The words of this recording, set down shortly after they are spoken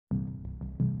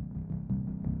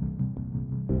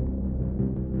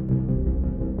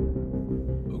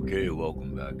Okay,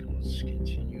 welcome back, and let's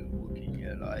continue looking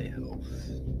at eye health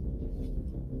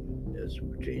as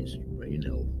it pertains to brain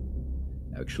health.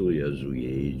 Actually, as we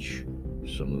age,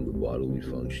 some of the bodily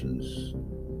functions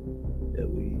that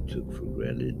we took for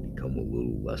granted become a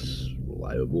little less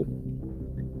reliable.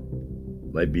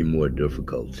 It might be more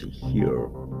difficult to hear,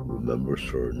 remember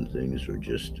certain things, or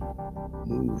just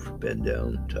move, bend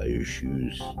down, tie your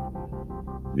shoes.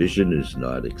 Vision is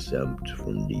not exempt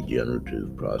from the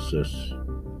degenerative process,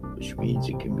 which means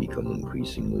it can become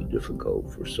increasingly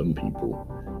difficult for some people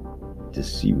to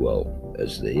see well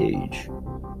as they age.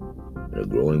 And a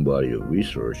growing body of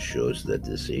research shows that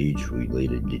this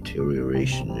age-related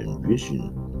deterioration in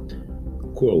vision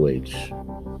correlates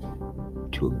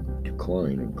to a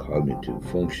decline in cognitive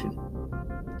function.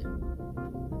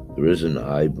 There is an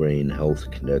eye-brain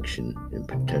health connection and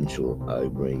potential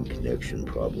eye-brain connection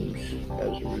problems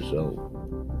as a result.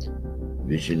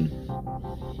 Vision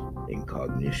and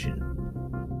cognition.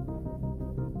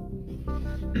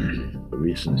 A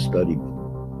recent study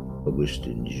published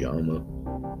in JAMA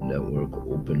Network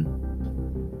Open,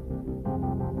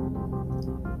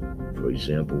 for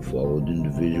example, followed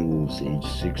individuals aged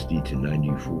 60 to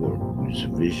 94 whose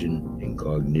vision and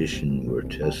cognition were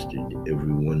tested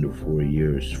every 1 to 4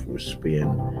 years for a span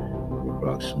of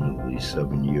approximately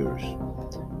 7 years.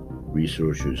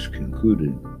 Researchers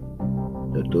concluded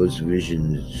that those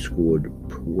visions scored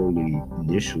poorly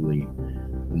initially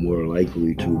were more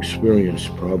likely to experience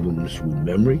problems with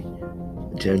memory,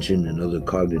 attention, and other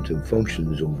cognitive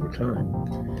functions over time.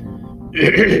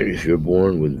 If you're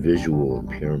born with visual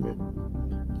impairment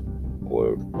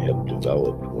or have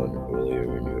developed one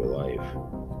earlier in your life,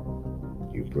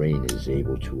 your brain is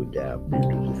able to adapt due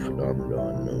to the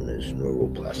phenomenon known as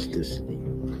neuroplasticity,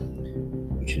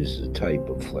 which is a type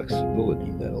of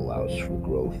flexibility that allows for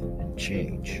growth and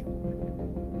change.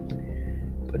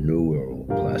 But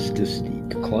neuroplasticity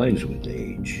declines with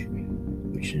age,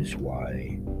 which is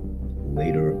why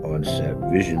later onset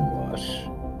vision loss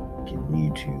can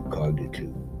lead to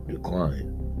cognitive decline.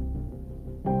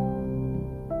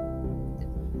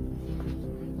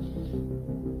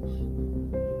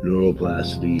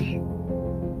 Neuroplasticity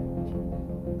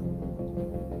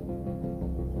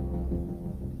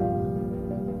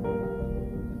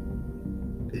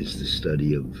is the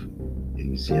study of an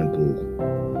example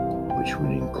which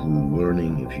would include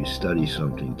learning. If you study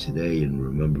something today and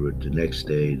remember it the next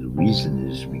day, the reason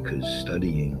is because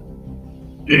studying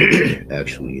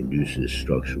actually induces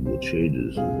structural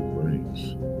changes in the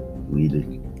brains,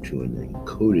 leading to an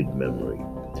encoded memory.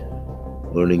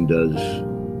 Learning does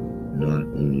not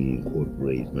only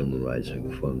incorporate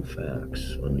memorizing fun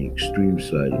facts. On the extreme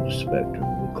side of the spectrum,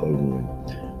 recovering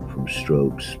from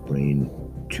strokes, brain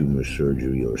tumor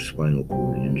surgery, or spinal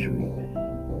cord injury,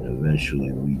 and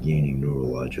eventually regaining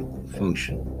neurological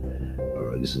function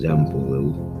are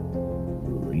examples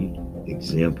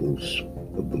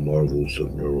of the marvels of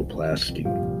neuroplasty.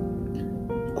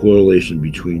 The correlation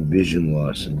between vision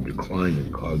loss and decline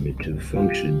in cognitive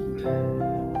function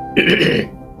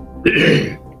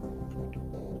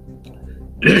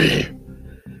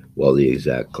while the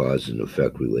exact cause and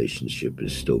effect relationship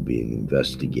is still being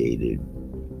investigated,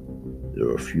 there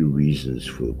are a few reasons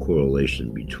for the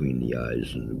correlation between the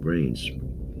eyes and the brain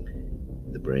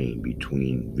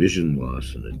between vision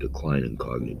loss and a decline in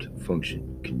cognitive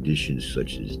function. Conditions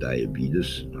such as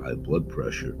diabetes and high blood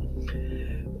pressure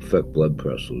affect blood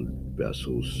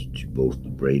vessels to both the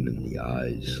brain and the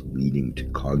eyes, leading to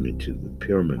cognitive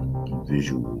impairment and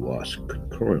visual loss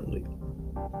concurrently.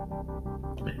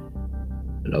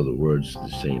 In other words, the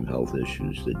same health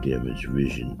issues that damage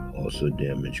vision also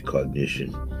damage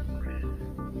cognition.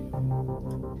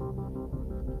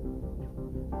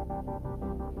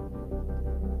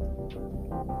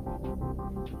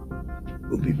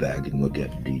 We'll be back and look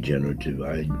at degenerative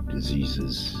eye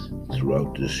diseases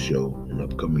throughout this show and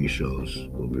upcoming shows.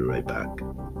 We'll be right back.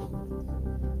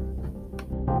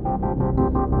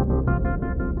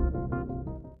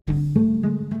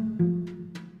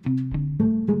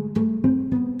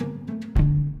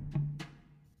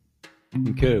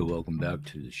 Okay, welcome back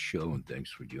to the show, and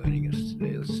thanks for joining us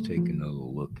today. Let's take another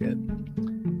look at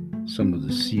some of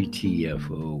the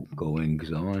CTFO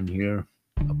goings on here,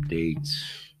 updates,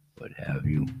 what have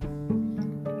you.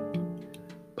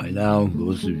 By now,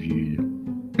 those of you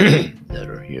that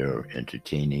are here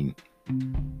entertaining,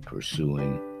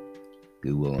 pursuing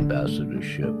goodwill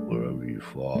ambassadorship wherever you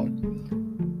fall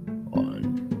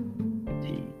on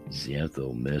the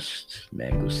xantho mist,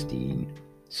 mangosteen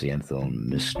xanthone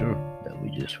mister that we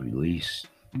just released.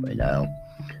 By now,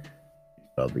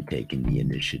 I'll be taking the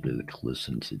initiative to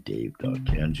listen to Dave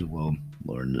D'Arcangelo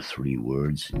learn the 3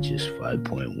 words in just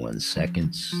 5.1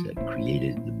 seconds that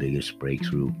created the biggest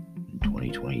breakthrough in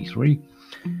 2023.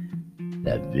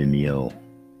 That Vimeo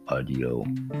audio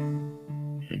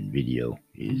and video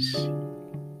is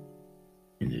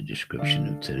in the description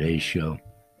of today's show,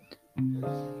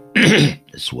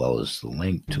 as well as the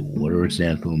link to water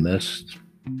xantho mist,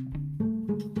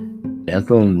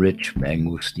 xantho-enriched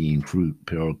mangosteen fruit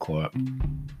pericarp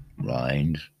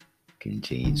rind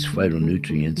contains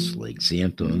phytonutrients like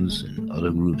xanthones and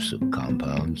other groups of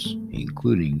compounds,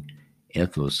 including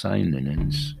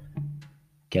anthocyanins,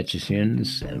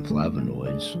 catechins, and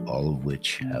flavonoids, all of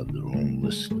which have their own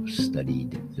list of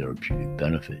studied therapeutic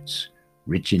benefits.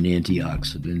 Rich in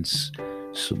antioxidants,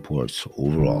 supports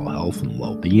overall health and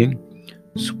well-being,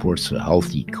 supports a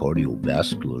healthy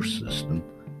cardiovascular system,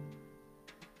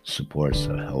 supports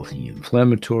a healthy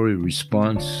inflammatory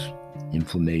response.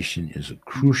 Inflammation is a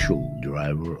crucial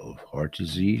driver of heart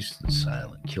disease, the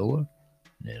silent killer.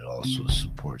 And it also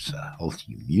supports a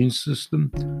healthy immune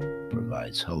system,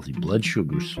 provides healthy blood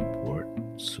sugar support,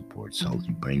 supports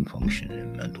healthy brain function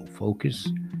and mental focus,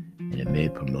 and it may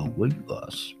promote weight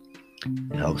loss.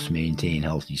 It helps maintain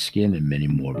healthy skin and many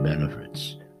more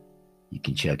benefits. You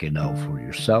can check it out for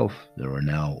yourself. There are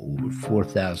now over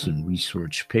 4,000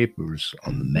 research papers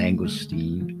on the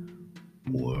mangosteen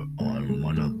or on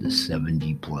one of the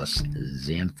 70 plus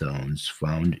xanthones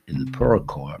found in the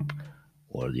pericarp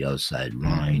or the outside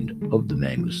rind of the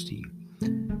mangosteen.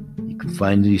 You can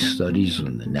find these studies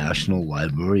on the National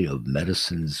Library of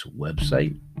Medicine's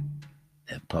website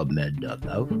at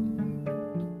pubmed.gov.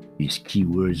 Use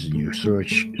keywords in your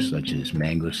search such as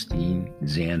mangosteen,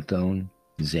 xanthone,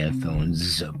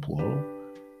 xanthones plural,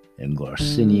 and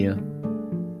Garcinia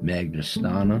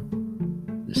magnostana,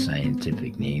 the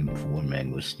scientific name for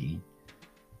mangosteen.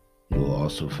 You will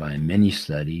also find many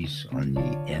studies on the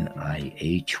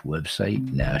NIH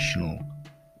website, National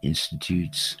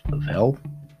Institutes of Health,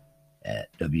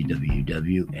 at www.nih.gov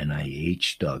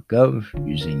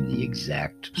using the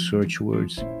exact search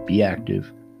words, Be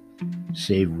Active,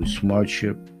 Save with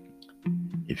SmartShip.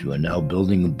 If you are now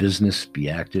building a business, Be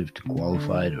Active to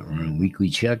qualify to earn weekly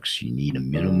checks. You need a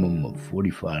minimum of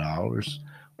 45 hours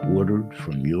ordered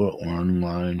from your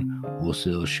online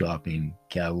wholesale shopping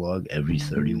catalog every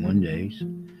 31 days.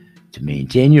 To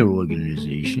maintain your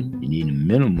organization, you need a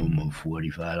minimum of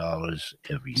 $45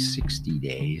 every 60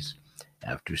 days.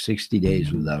 After 60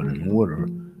 days without an order,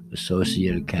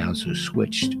 associate accounts are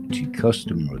switched to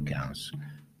customer accounts.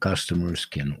 Customers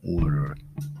can order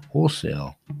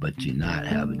wholesale but do not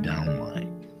have a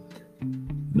downline.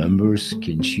 Members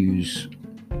can choose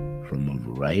from a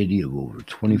variety of over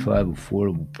 25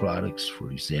 affordable products, for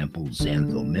example,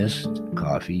 xantho mist,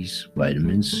 coffees,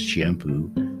 vitamins, shampoo,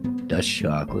 Dutch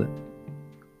chocolate,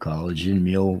 collagen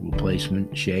meal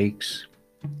replacement shakes,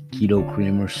 keto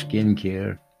creamer,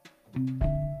 skincare,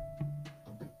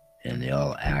 and they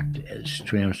all act as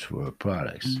transfer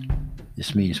products.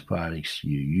 This means products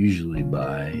you usually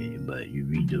buy, but you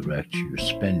redirect your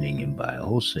spending and buy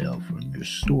wholesale from your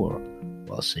store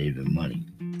while saving money.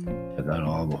 Check out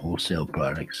all the wholesale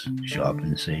products, shop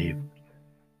and save,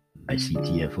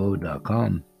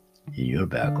 ictfo.com in your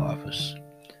back office.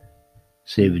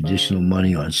 Save additional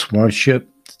money on SmartShip,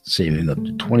 saving up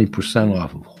to 20%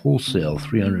 off of wholesale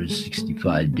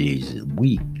 365 days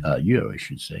a year, I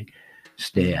should say.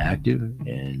 Stay active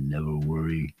and never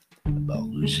worry about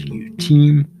losing your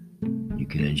team. You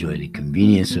can enjoy the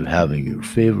convenience of having your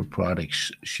favorite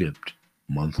products shipped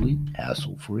monthly,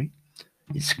 hassle-free.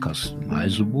 It's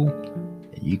customizable,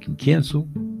 and you can cancel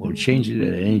or change it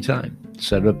at any time.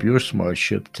 Set up your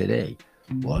SmartShip today.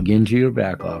 Log into your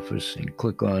back office and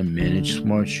click on Manage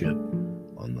SmartShip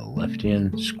on the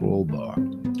left-hand scroll bar.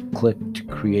 Click to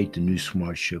create the new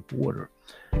SmartShip order.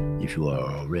 If you are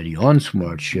already on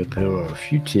SmartShip, here are a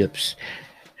few tips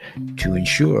to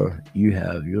ensure you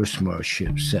have your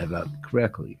SmartShip set up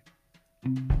correctly.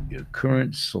 Your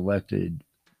current selected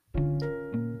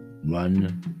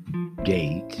run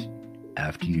date.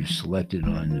 After you've selected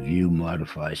on the View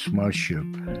Modify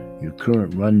SmartShip, your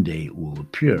current run date will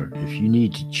appear. If you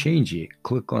need to change it,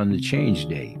 click on the Change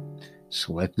Date.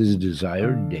 Select the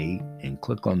desired date and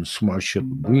click on the SmartShip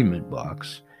Agreement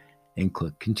box and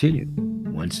click Continue.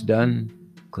 Once done,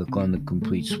 click on the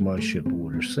Complete SmartShip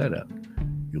Order Setup.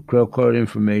 Your credit card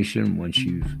information, once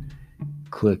you've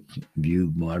clicked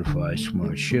View Modify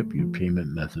SmartShip, your payment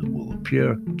method will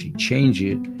appear. To change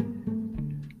it,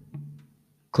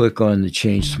 click on the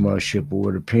Change SmartShip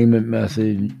Order Payment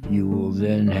Method. You will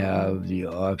then have the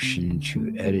option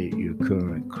to edit your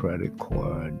current credit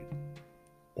card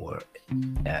or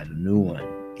add a new one.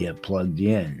 Get plugged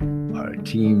in. Our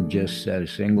team just set a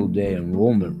single-day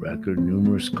enrollment record.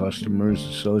 Numerous customers,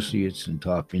 associates, and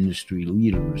top industry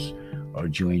leaders are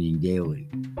joining daily.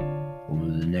 Over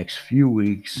the next few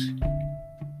weeks,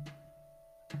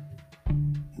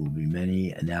 will be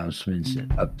many announcements and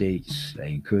updates. I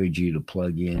encourage you to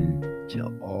plug in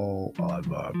to all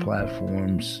of our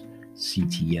platforms,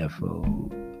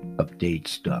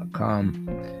 ctfoupdates.com.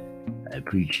 I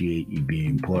appreciate you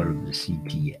being part of the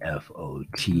CTFO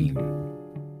team.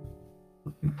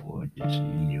 Looking forward to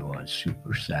seeing you on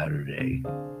Super Saturday.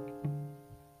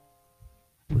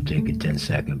 We'll take a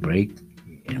 10-second break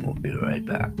and we'll be right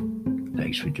back.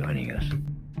 Thanks for joining us.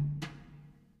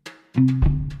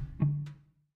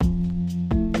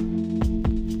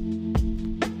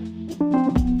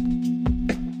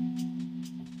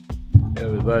 Hey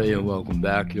everybody, and welcome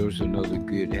back. Here's another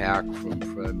good hack from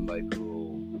friend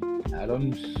Michael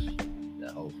Adams,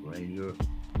 the Health Ranger.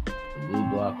 The blue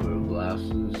blocker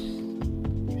glasses.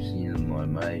 You've seen them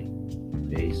on my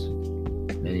face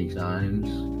many times.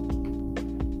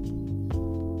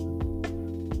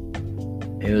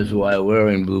 Here's why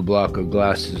wearing blue blocker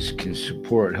glasses can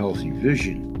support healthy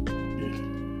vision.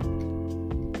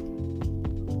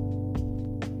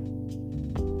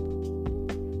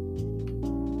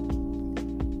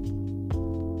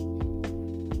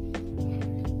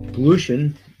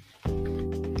 Pollution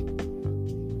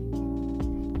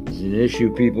is an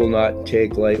issue people not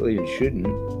take lightly and shouldn't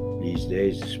these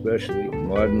days, especially.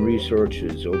 Modern research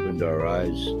has opened our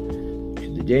eyes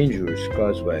to the dangers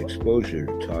caused by exposure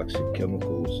to toxic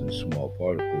chemicals and small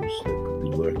particles that could be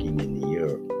lurking in the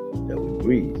air that we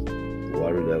breathe, the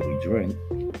water that we drink,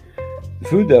 the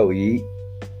food that we eat,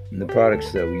 and the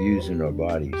products that we use in our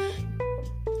bodies.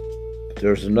 But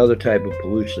there's another type of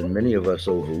pollution many of us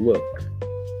overlook.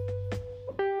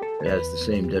 It has the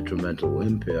same detrimental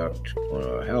impact on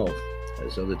our health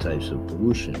as other types of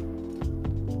pollution.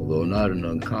 Although not an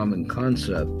uncommon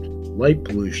concept, light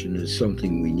pollution is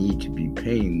something we need to be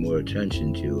paying more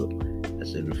attention to,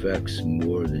 as it affects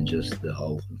more than just the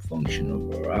health and function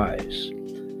of our eyes.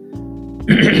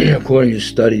 According to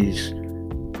studies,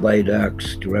 light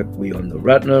acts directly on the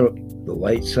retina, the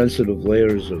light-sensitive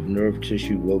layers of nerve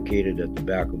tissue located at the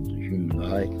back of the human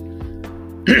eye,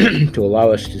 to allow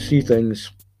us to see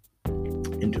things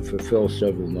and to fulfill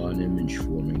several non-image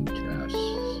forming tasks.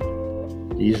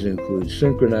 These include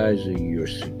synchronizing your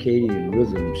circadian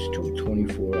rhythms to a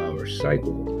 24-hour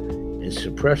cycle and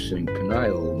suppressing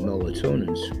pineal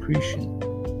melatonin secretion,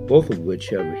 both of which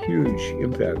have a huge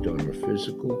impact on our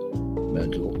physical,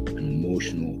 mental, and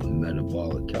emotional and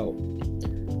metabolic health.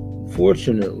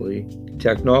 Fortunately,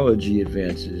 technology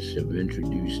advances have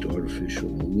introduced artificial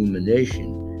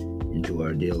illumination into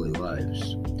our daily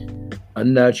lives.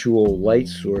 Unnatural light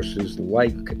sources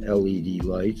like LED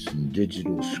lights and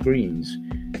digital screens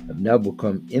have now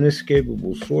become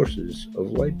inescapable sources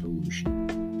of light pollution.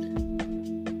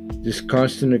 This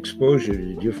constant exposure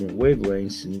to different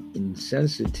wavelengths and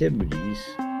sensitivities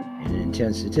and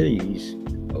intensities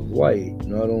of light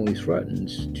not only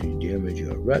threatens to damage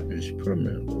our retinas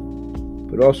permanently,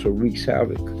 but also wreaks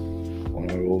havoc on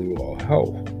our overall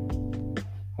health.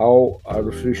 How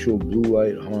artificial blue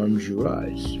light harms your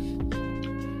eyes.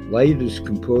 Light is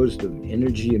composed of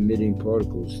energy-emitting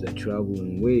particles that travel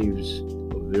in waves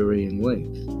of varying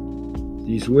length.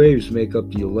 These waves make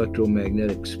up the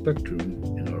electromagnetic spectrum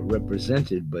and are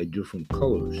represented by different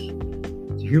colors.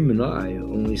 The human eye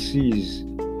only sees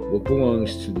what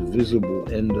belongs to the visible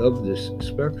end of this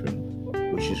spectrum,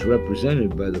 which is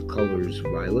represented by the colors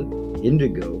violet,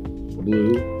 indigo,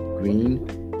 blue, green,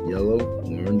 yellow,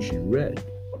 orange, and red.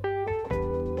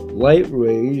 Light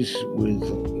rays with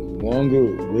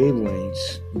longer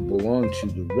wavelengths belong to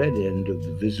the red end of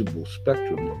the visible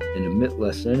spectrum and emit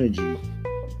less energy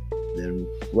than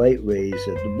light rays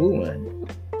at the blue end.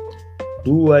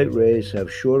 Blue light rays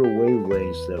have shorter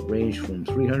wavelengths that range from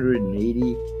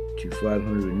 380 to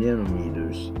 500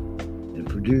 nanometers and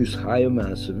produce high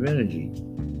amounts of energy.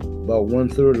 About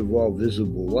 1/3 of all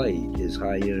visible light is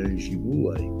high-energy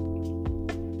blue light.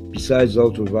 Besides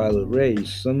ultraviolet rays,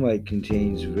 sunlight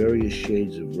contains various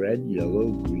shades of red,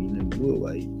 yellow, green, and blue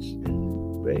lights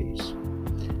and rays.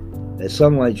 As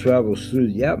sunlight travels through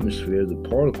the atmosphere, the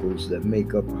particles that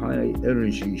make up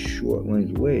high-energy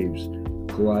short-length waves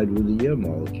collide with the air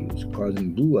molecules,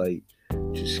 causing blue light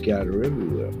to scatter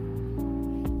everywhere.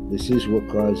 This is what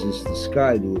causes the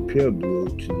sky to appear blue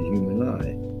to the human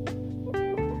eye.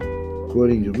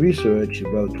 According to research,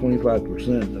 about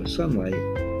 25% of sunlight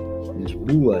is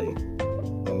blue light,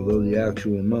 although the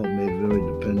actual amount may vary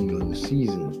depending on the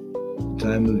season, the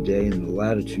time of day, and the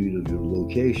latitude of your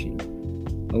location.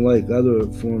 Unlike other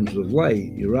forms of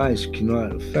light, your eyes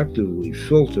cannot effectively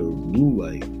filter blue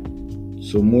light,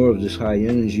 so more of this high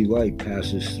energy light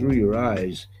passes through your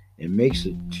eyes and makes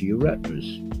it to your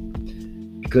retinas.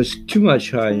 Because too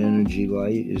much high energy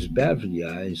light is bad for the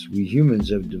eyes, we humans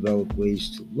have developed ways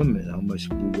to limit how much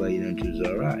blue light enters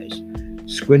our eyes.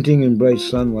 Squinting in bright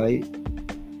sunlight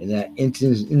and that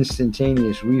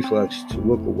instantaneous reflex to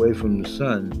look away from the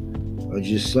sun are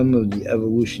just some of the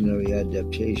evolutionary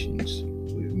adaptations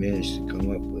we've managed to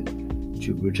come up with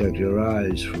to protect our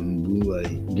eyes from blue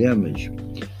light damage.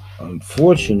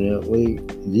 Unfortunately,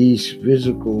 these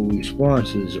physical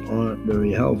responses aren't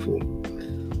very helpful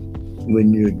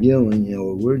when we're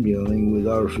dealing with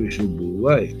artificial blue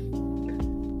light.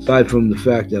 Aside from the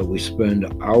fact that we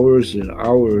spend hours and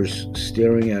hours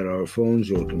staring at our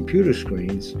phones or computer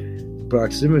screens, the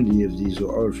proximity of these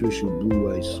artificial blue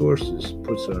light sources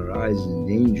puts our eyes in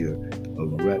danger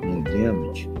of retinal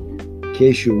damage. In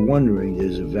case you're wondering,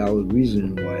 there's a valid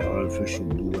reason why artificial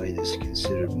blue light is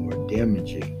considered more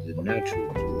damaging than natural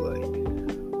blue light.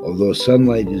 Although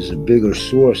sunlight is a bigger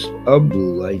source of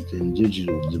blue light than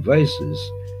digital devices,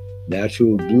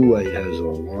 natural blue light has a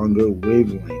longer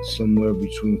wavelength, somewhere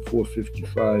between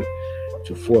 455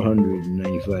 to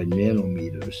 495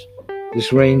 nanometers.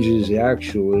 This range is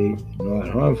actually not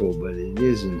harmful, but it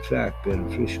is in fact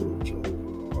beneficial to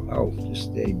overall health to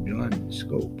stay beyond the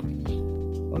scope.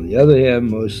 On the other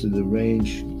hand, most of the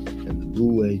range and the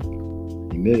blue light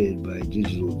emitted by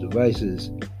digital devices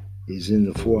is in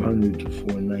the 400 to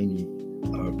 490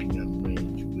 RPM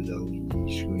range with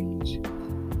LED screens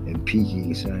and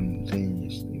peaking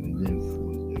simultaneously within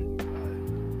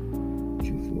 435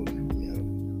 to 450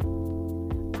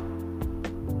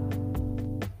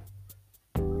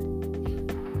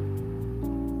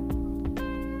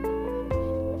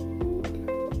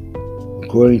 hours.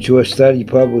 According to a study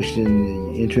published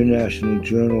in the International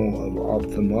Journal of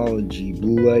Ophthalmology,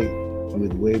 blue light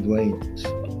with wavelengths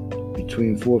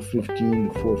between 415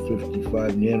 to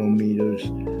 455 nanometers,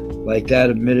 like that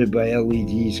emitted by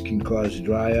LEDs, can cause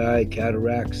dry eye,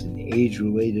 cataracts, and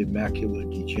age-related macular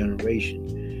degeneration.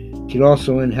 It can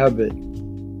also inhibit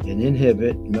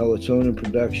melatonin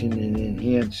production and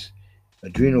enhance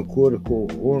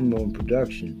adrenocortical hormone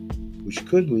production, which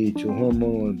could lead to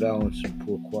hormonal imbalance and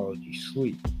poor quality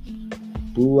sleep.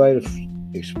 Blue light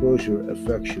exposure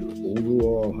affects your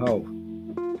overall health.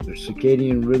 The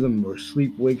circadian rhythm or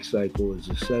sleep-wake cycle is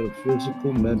a set of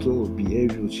physical, mental, or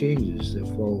behavioral changes that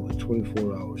follow a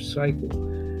 24-hour cycle.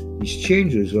 These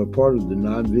changes are part of the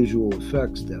non-visual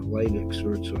effects that light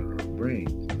exerts on our brain.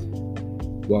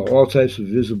 While all types of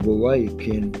visible light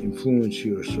can influence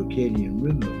your circadian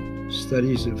rhythm,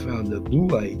 studies have found that blue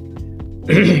light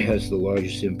has the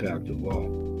largest impact of all.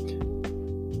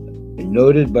 And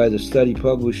noted by a study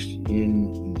published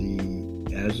in the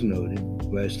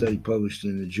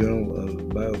Journal of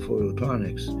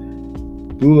Biophotonics,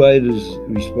 blue light is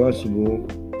responsible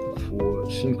for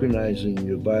synchronizing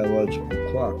your biological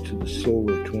clock to the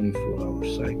solar 24-hour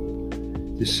cycle.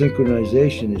 This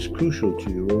synchronization is crucial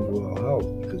to your overall health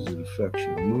because it affects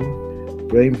your mood,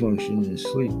 brain function, and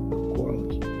sleep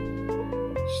quality.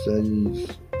 Studies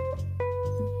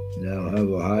now have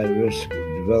a high risk of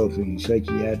developing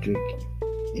psychiatric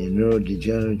and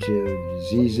neurodegenerative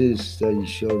diseases. Studies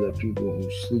show that people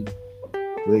whose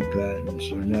sleep-wake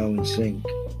patterns are now in sync.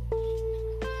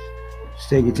 Let's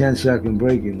take a 10-second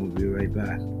break and we'll be right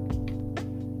back.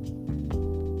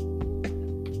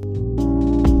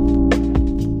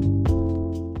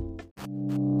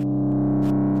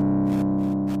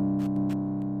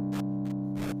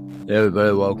 Hey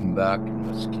everybody, welcome back, and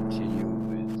let's continue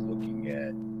with looking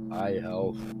at eye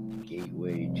health,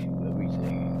 gateway to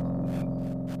everything,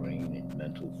 including brain and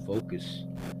mental focus,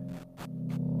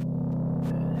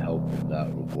 and help in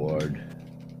that regard.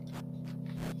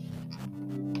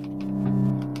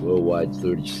 Worldwide,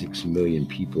 36 million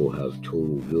people have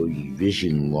total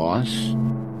vision loss.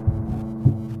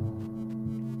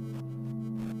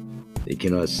 They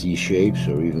cannot see shapes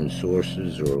or even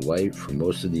sources or light. For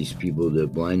most of these people, their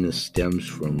blindness stems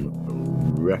from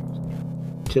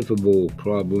rectifiable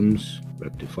problems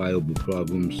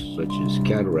such as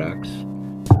cataracts.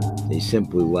 They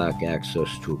simply lack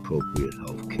access to appropriate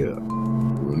health care.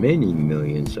 The remaining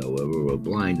millions, however, are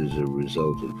blind as a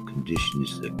result of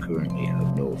conditions that currently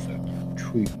have no effective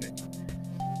treatment.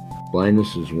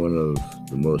 Blindness is one of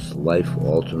the most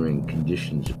life-altering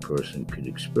conditions a person could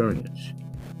experience,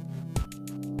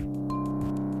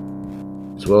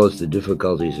 as well as the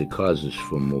difficulties it causes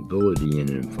for mobility and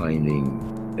in finding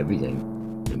everything.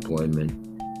 Employment.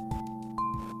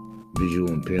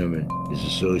 Visual impairment is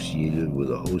associated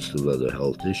with a host of other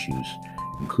health issues,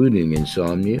 including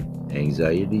insomnia,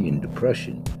 anxiety, and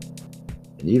depression,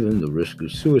 and even the risk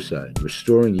of suicide.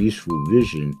 Restoring useful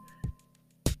vision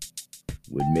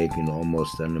would make an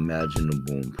almost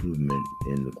unimaginable improvement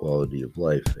in the quality of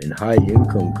life. In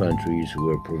high-income countries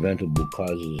where preventable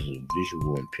causes of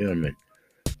visual impairment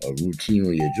are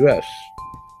routinely addressed,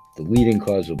 the leading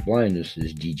cause of blindness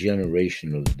is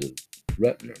degeneration of the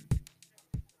retina,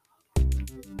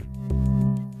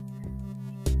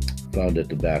 found at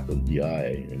the back of the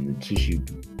eye, and the tissue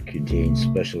contains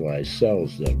specialized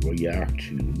cells that react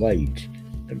to light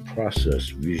and process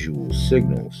visual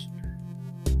signals,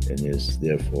 and is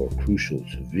therefore crucial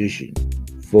to vision.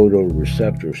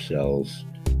 Photoreceptor cells,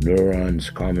 neurons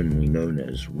commonly known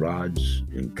as rods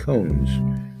and cones,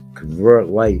 convert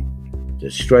light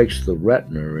that strikes the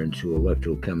retina into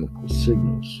electrochemical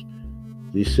signals.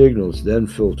 These signals then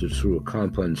filter through a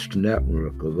complex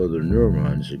network of other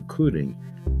neurons, including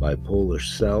bipolar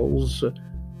cells,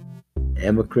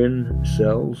 amacrine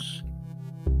cells,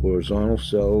 horizontal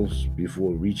cells,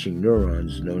 before reaching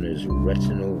neurons known as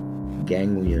retinal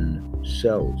ganglion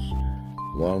cells.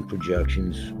 Long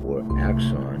projections or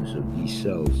axons of these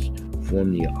cells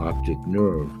form the optic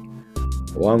nerve,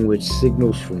 along which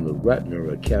signals from the retina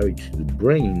are carried to the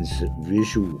brain's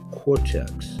visual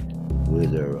cortex, where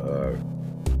they are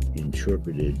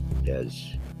interpreted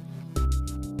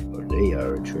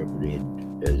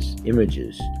as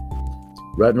images.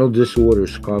 Retinal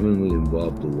disorders commonly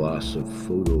involve the loss of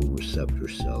photoreceptor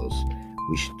cells,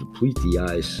 which deplete the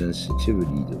eye's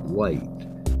sensitivity to light.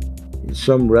 In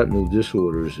some retinal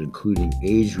disorders, including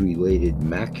age-related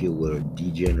macular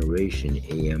degeneration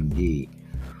 (AMD),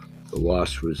 the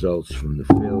loss results from the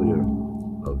failure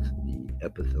of the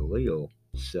epithelial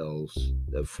cells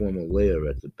that form a layer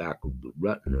at the back of the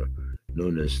retina,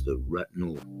 known as the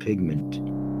retinal pigment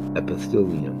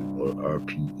epithelium, or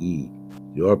RPE.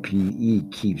 The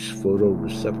RPE keeps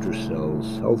photoreceptor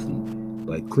cells healthy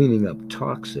by cleaning up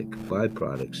toxic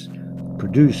byproducts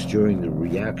produced during the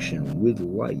reaction with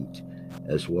light,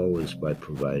 as well as by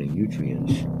providing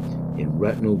nutrients. In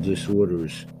retinal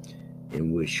disorders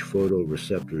in which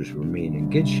photoreceptors remain in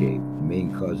good shape, the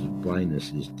main cause of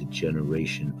blindness is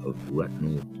degeneration of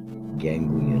retinal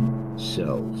ganglion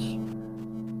cells.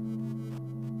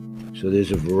 So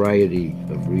there's a variety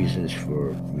of reasons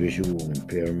for visual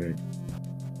impairment.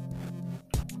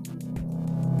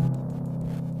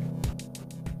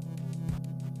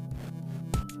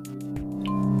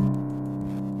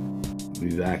 We'll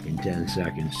be back in 10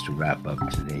 seconds to wrap up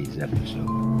today's episode.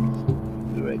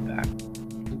 We'll be right back.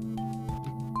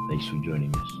 Thanks for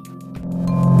joining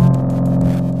us.